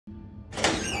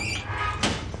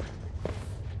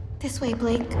This way,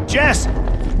 Blake. Jess!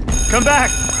 Come back!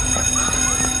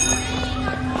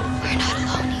 We're not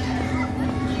alone here.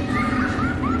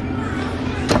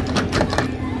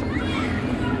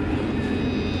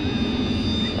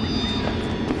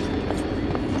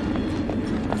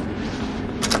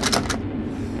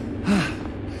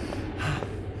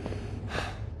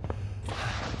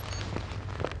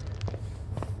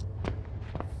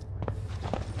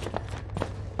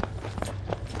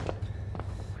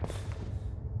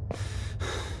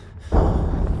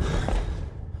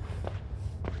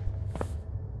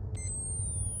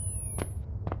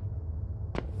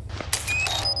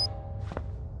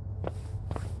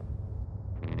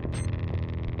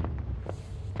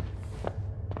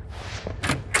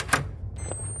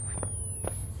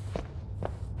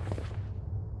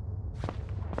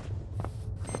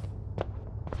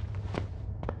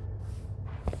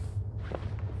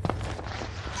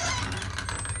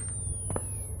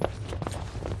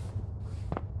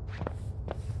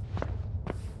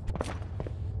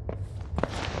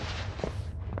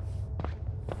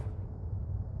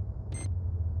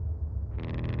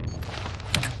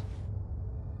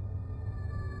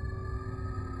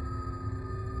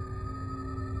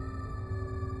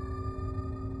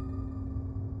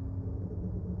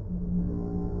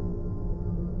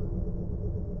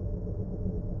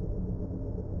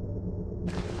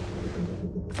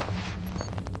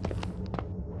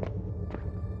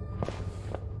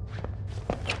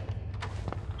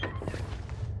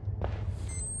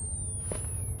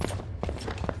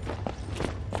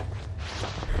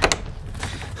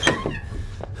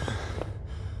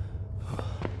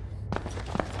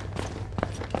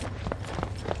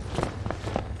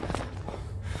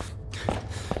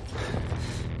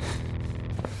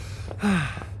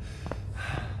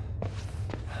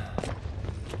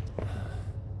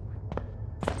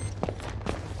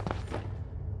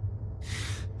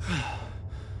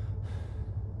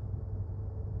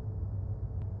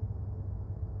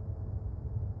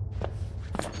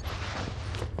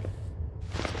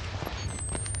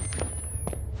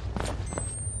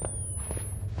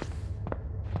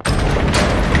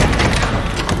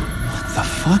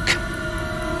 Fuck?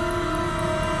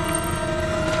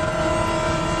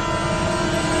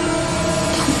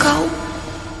 Don't go.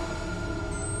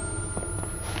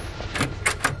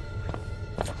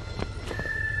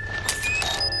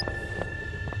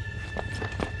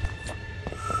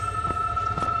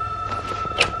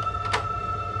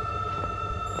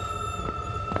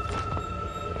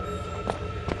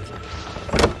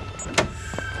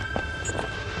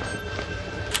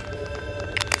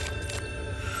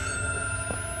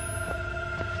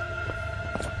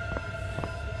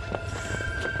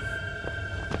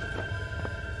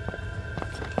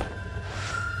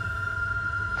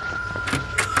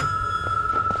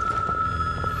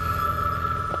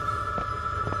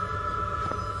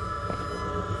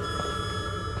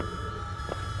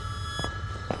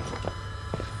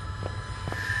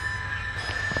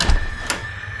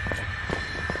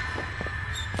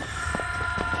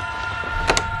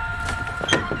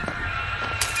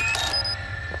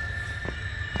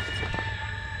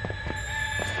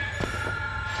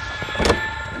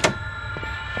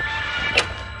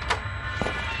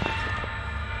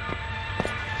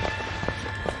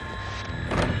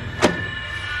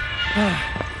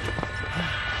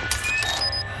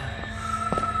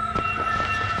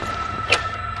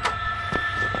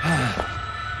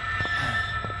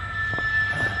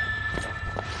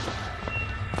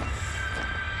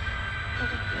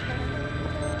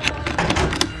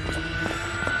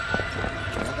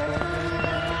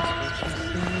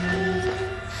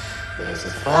 There's a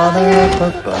father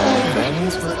up above, and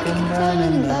he's looking down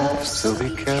in love. So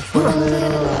be careful,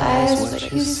 little eyes,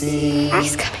 what you see.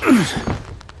 He's coming.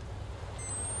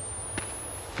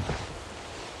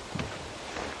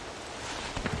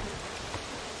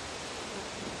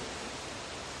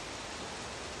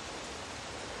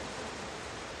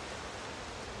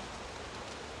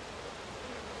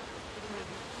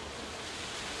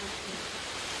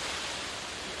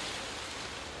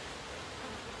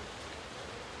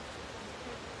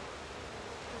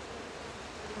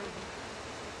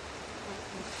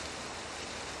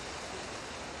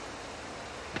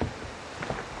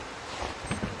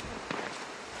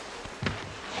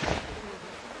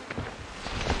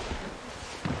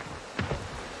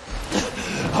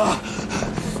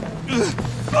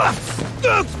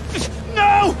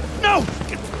 No! No!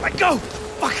 Let go!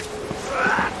 Fuck!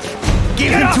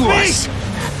 Give Get him off to me! us!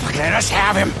 Let us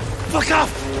have him! Fuck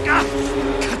off!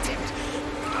 God damn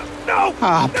it! No!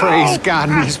 Ah, no! praise God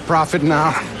and his prophet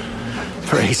now.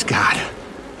 Praise God.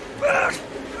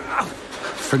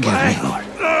 Forgive me, Lord.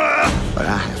 but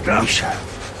I have to be sure.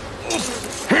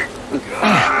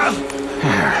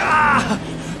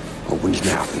 Open his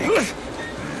mouth, Nick.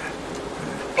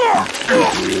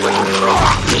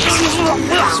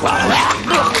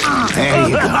 There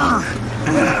you go.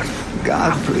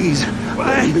 God, please,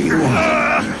 let him be the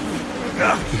one.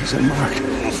 He's unmarked.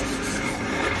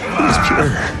 He's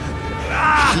pure.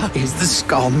 He is the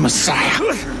Skull Messiah.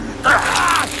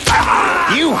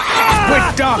 You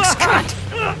half-wit dog cunt!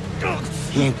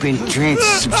 He ain't been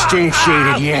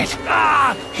transubstantiated yet.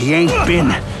 He ain't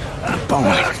been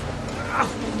born.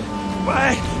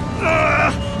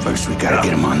 First, we gotta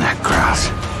get him on that cross.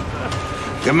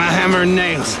 Get my hammer and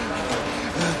nails.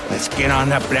 Let's get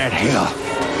on up that hill.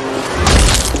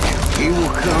 He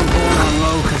will come born on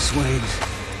locust wings,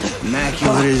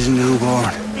 immaculate as a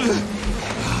newborn.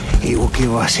 He will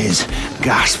give us his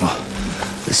gospel,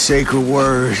 the sacred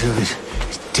words of his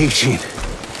teaching.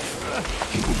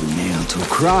 He will be nailed to a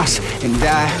cross and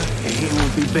die, and he will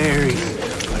be buried.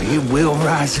 But he will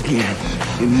rise again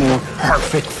in more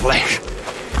perfect flesh.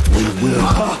 We will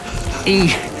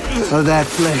eat of that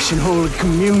flesh in holy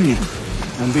communion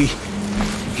and be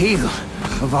healed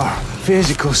of our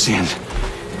physical sins.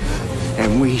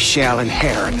 And we shall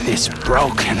inherit this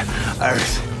broken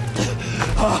earth.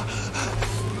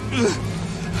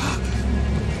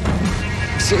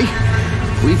 See?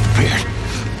 We've prepared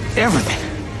everything.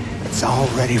 It's all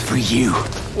ready for you.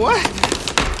 What?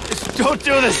 Don't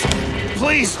do this!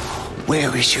 Please!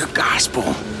 Where is your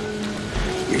gospel?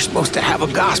 You're supposed to have a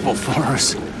gospel for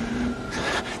us.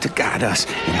 To guide us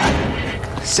in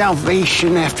our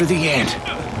salvation after the end.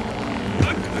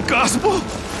 A gospel?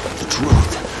 The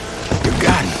truth. Your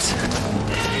guidance.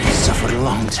 I suffered a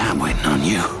long time waiting on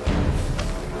you.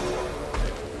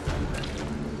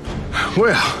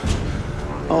 Well,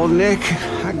 old Nick,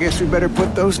 I guess we better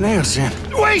put those nails in.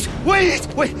 Wait!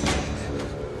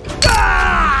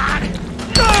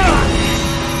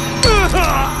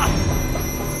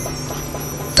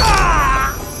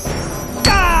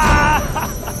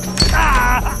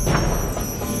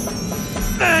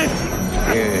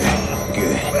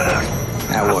 Good.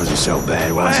 That wasn't so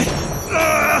bad, was it?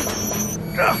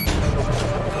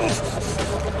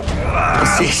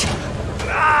 What's this?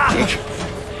 Nick,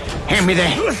 hand me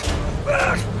that.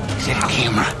 Is that a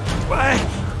camera?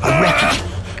 A record?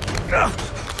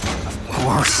 Of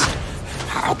course.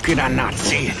 How could I not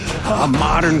see it? A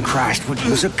modern Christ would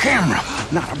use a camera,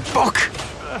 not a book.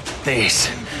 This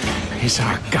is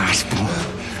our gospel.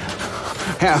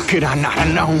 How could I not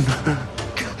have known?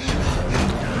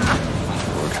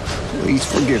 Lord, please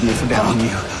forgive me for doubting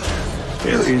you.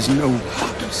 There is no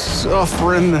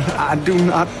suffering that I do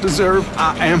not deserve.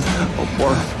 I am a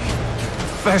worm,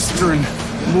 festering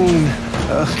wound.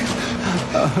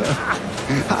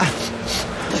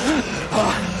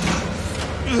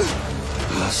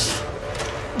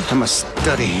 I must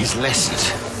study his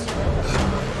lessons.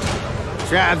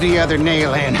 Drive the other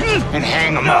nail in and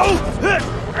hang him up.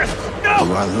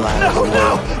 You are the light of the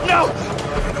world. No!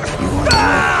 You are the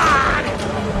light.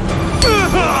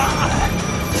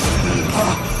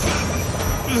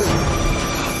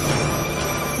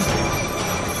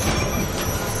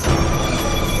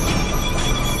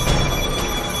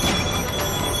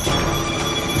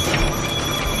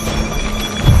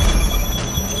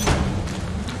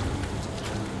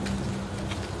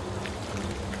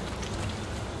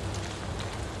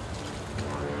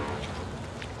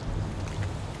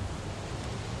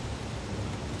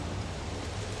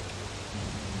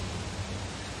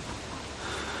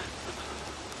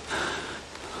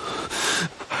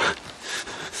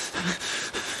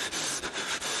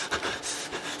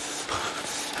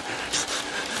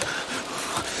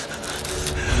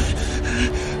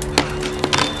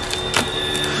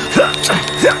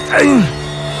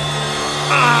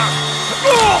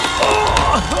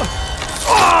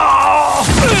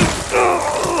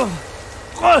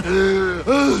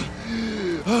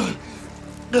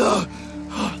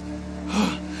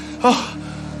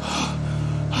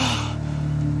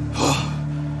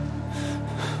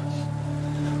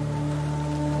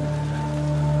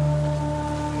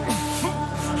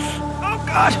 Oh,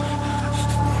 God!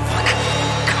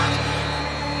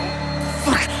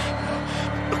 Fuck.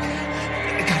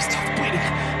 I gotta stop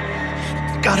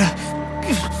bleeding. Gotta...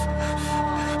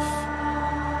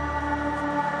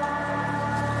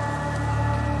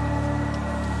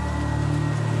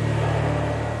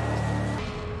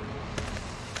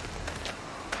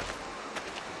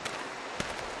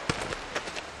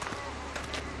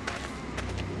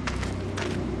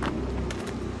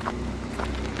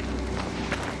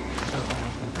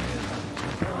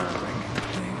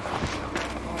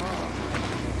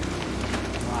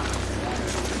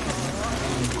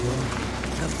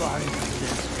 Let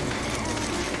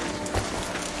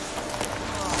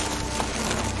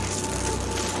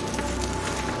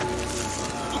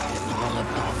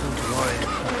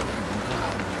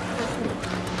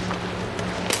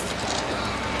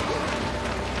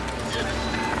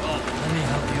me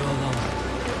help you along.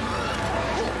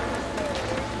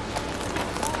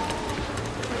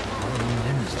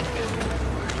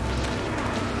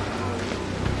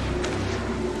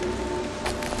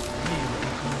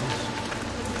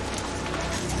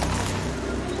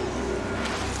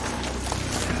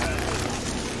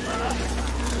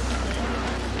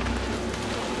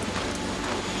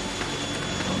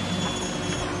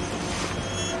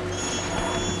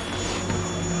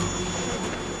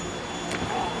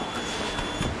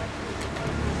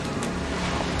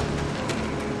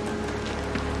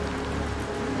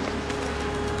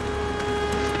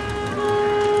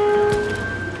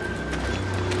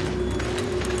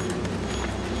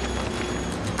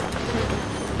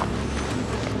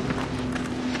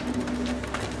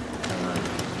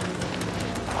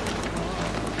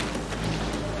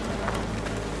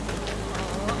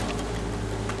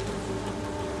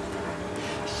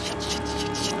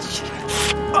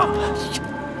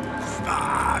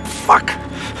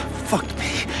 Fuck!